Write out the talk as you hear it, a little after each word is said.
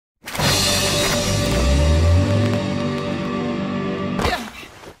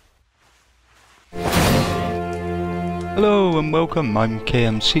Hello and welcome, I'm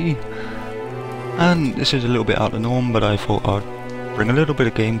KMC, and this is a little bit out of the norm, but I thought I'd bring a little bit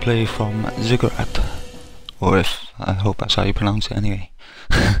of gameplay from Ziggurat, or I hope that's how you pronounce it anyway.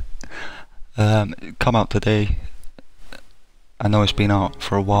 Come out today. I know it's been out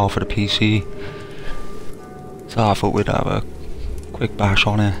for a while for the PC, so I thought we'd have a quick bash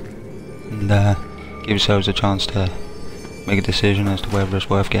on it and give yourselves a chance to make a decision as to whether it's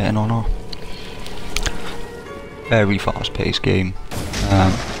worth getting or not. Very fast paced game.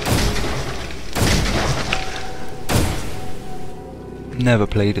 Never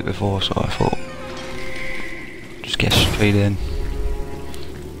played it before, so I thought just get straight in.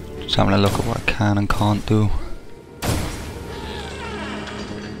 Just having a look at what I can and can't do.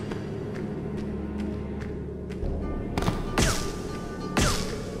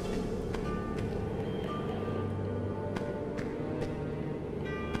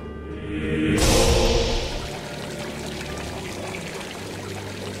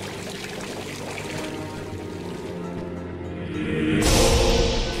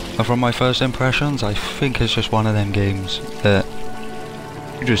 From my first impressions, I think it's just one of them games that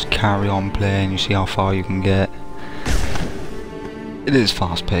you just carry on playing, you see how far you can get. It is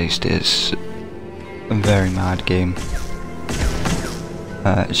fast paced, it's a very mad game.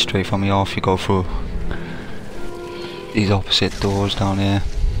 It's straight from the off, you go through these opposite doors down here.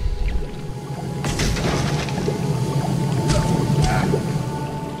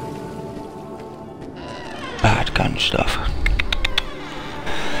 Bad gun stuff.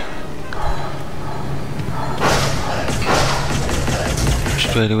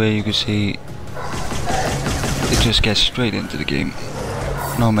 Straight away you can see it just gets straight into the game,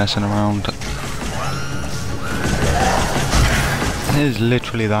 no messing around. It is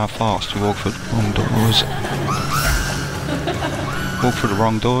literally that fast. You walk through the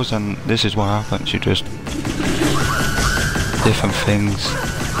wrong doors, and this is what happens. You just, different things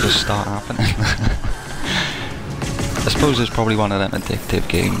just start happening. I suppose it's probably one of them addictive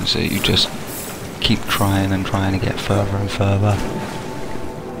games that you just keep trying and trying to get further and further.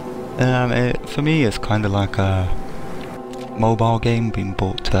 For me, it's kind of like a mobile game being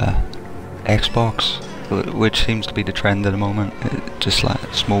brought to Xbox, which seems to be the trend at the moment. Just like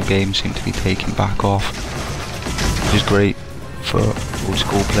small games seem to be taken back off, which is great for old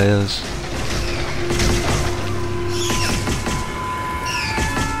school players.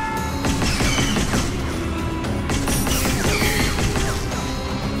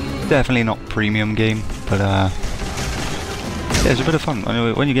 Definitely not premium game, but yeah, it's a bit of fun.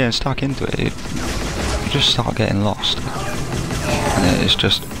 When you're getting stuck into it, you just start getting lost. And it's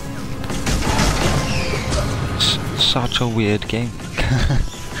just such a weird game.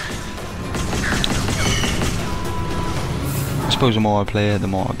 I suppose the more I play it, the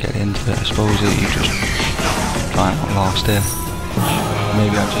more I get into it. I suppose that you just try not lost here.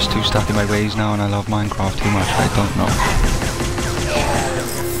 Maybe I'm just too stuck in my ways now and I love Minecraft too much, I don't know.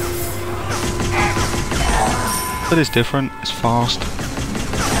 But it's different, it's fast.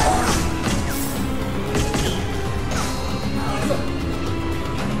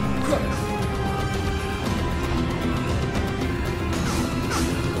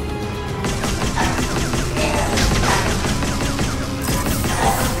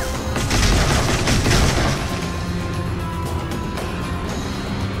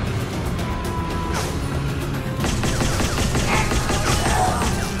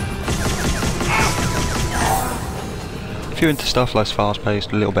 If you're into stuff less fast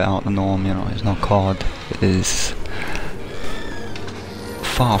paced, a little bit out of the norm, you know, it's not COD, it is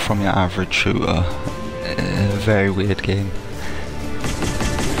far from your average shooter, a very weird game.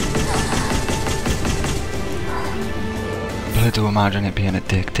 But I do imagine it being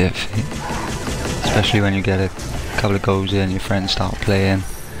addictive, especially when you get a couple of goals in, your friends start playing,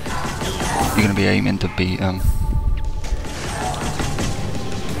 you're going to be aiming to beat them.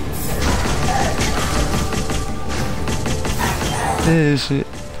 It's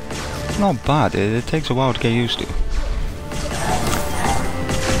not bad, it takes a while to get used to.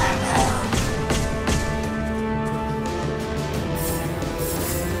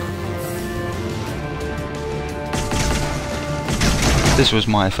 This was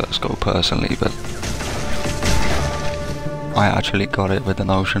my first go personally, but I actually got it with the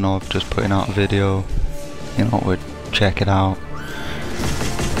notion of just putting out a video, you know, we'd check it out,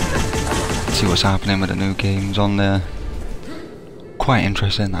 see what's happening with the new games on there. Quite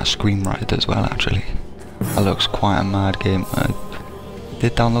interested in that screenwriter as well, actually. That looks quite a mad game. I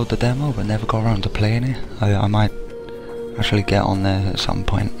did download the demo but never got around to playing it. I might actually get on there at some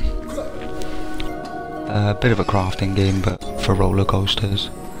point. A bit of a crafting game, but for roller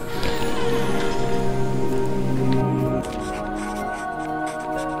coasters.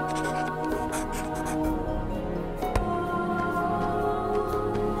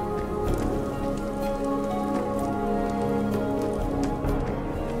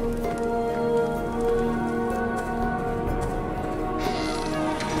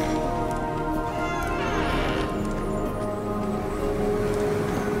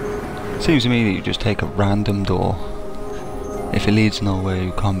 Seems to me that you just take a random door. If it leads nowhere,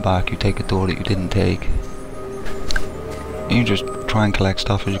 you come back, you take a door that you didn't take. You just try and collect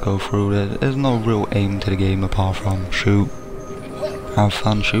stuff as you go through. There's no real aim to the game apart from shoot. Have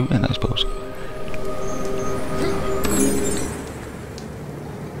fun shooting, I suppose.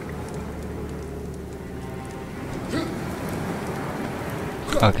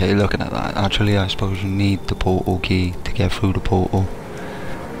 Okay, looking at that, actually I suppose you need the portal key to get through the portal.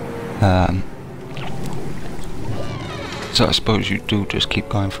 So I suppose you do just keep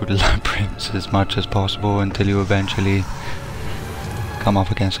going through the labyrinths as much as possible until you eventually come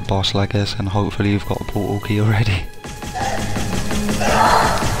up against a boss like this, and hopefully you've got a portal key already.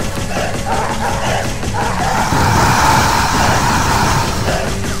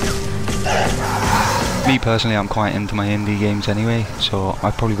 Me personally, I'm quite into my indie games anyway, so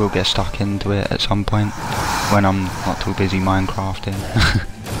I probably will get stuck into it at some point when I'm not too busy Minecrafting.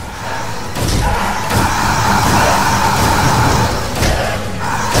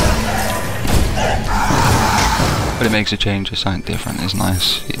 But it makes a change, it's something different, it's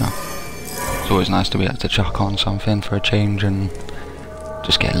nice, you know. It's always nice to be able to chuck on something for a change and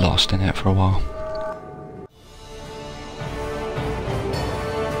just get lost in it for a while.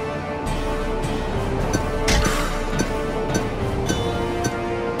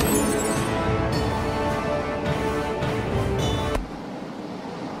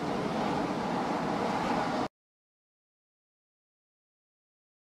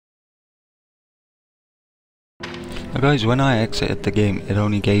 Now guys, when I exited the game, it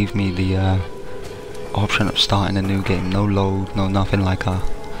only gave me the option of starting a new game, no load, no nothing like that.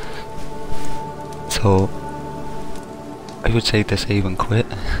 So I would say to save and quit,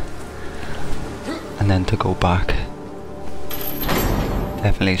 and then to go back.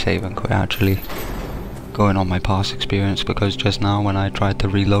 Definitely save and quit actually, going on my past experience, because just now when I tried to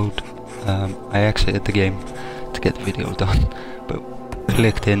reload, I exited the game to get the video done, but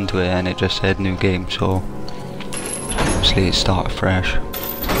clicked into it and it just said new game, so obviously it started fresh.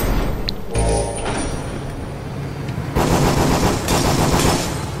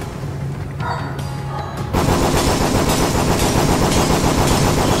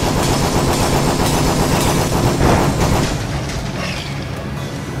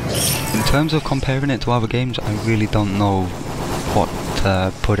 In terms of comparing it to other games, I really don't know what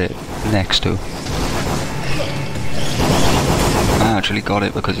to put it next to. I actually got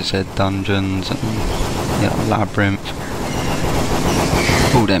it because it said dungeons and, you know, labyrinth.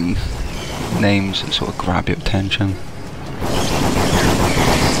 All them names that sort of grab your attention.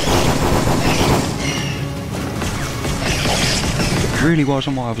 It really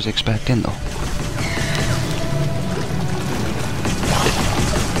wasn't what I was expecting though.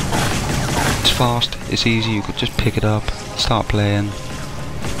 It's fast, it's easy, you could just pick it up, start playing.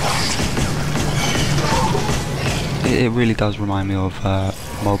 It really does remind me of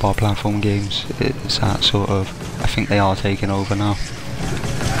mobile platform games. It's that sort of, I think they are taking over now.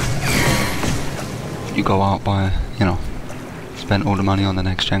 You go out by, you know, spend all the money on the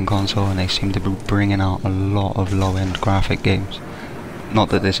next gen console and they seem to be bringing out a lot of low end graphic games. Not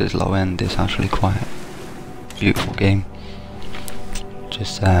that this is low end, it's actually quite a beautiful game.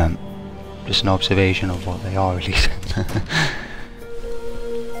 Just an observation of what they are releasing.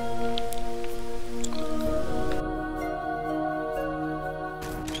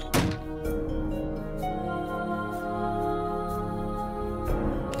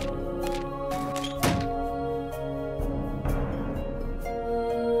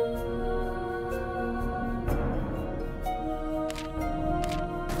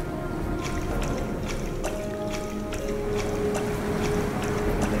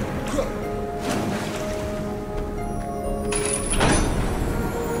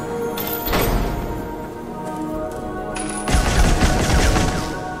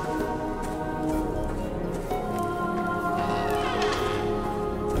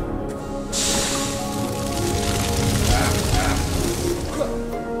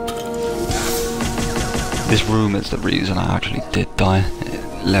 This room is the reason I actually did die.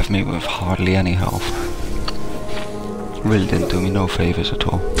 It left me with hardly any health. Really didn't do me no favours at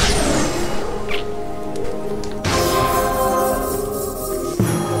all.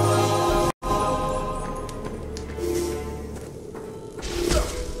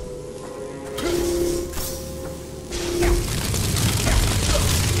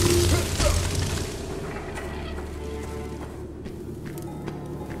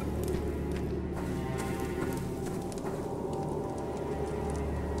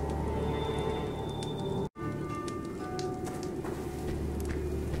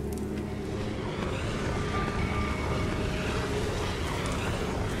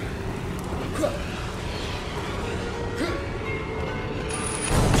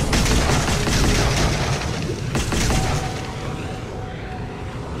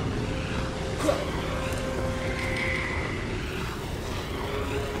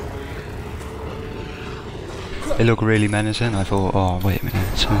 It looked really menacing. I thought, oh wait a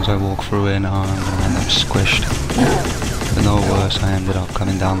minute, as soon as I walk through it now I'm going to end up squished. But no worse, I ended up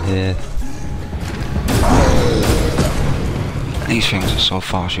coming down here. These things are so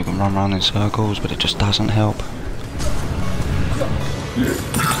fast, you can run around in circles, but it just doesn't help.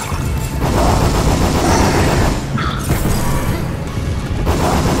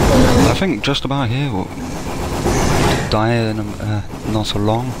 I think just about here we'll die in not so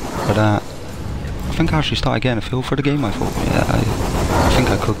long, but I think I actually started getting a feel for the game. I thought, yeah, I think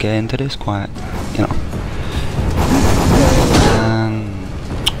I could get into this quite, you know.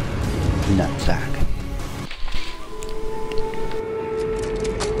 Nutsack.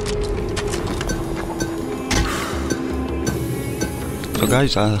 So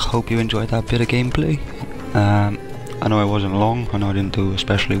guys, I hope you enjoyed that bit of gameplay. I know it wasn't long, I know I didn't do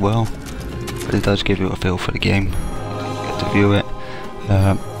especially well, but it does give you a feel for the game. Get to view it.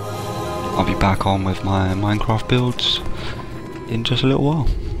 I'll be back on with my Minecraft builds in just a little while.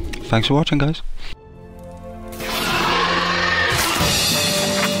 Thanks for watching, guys.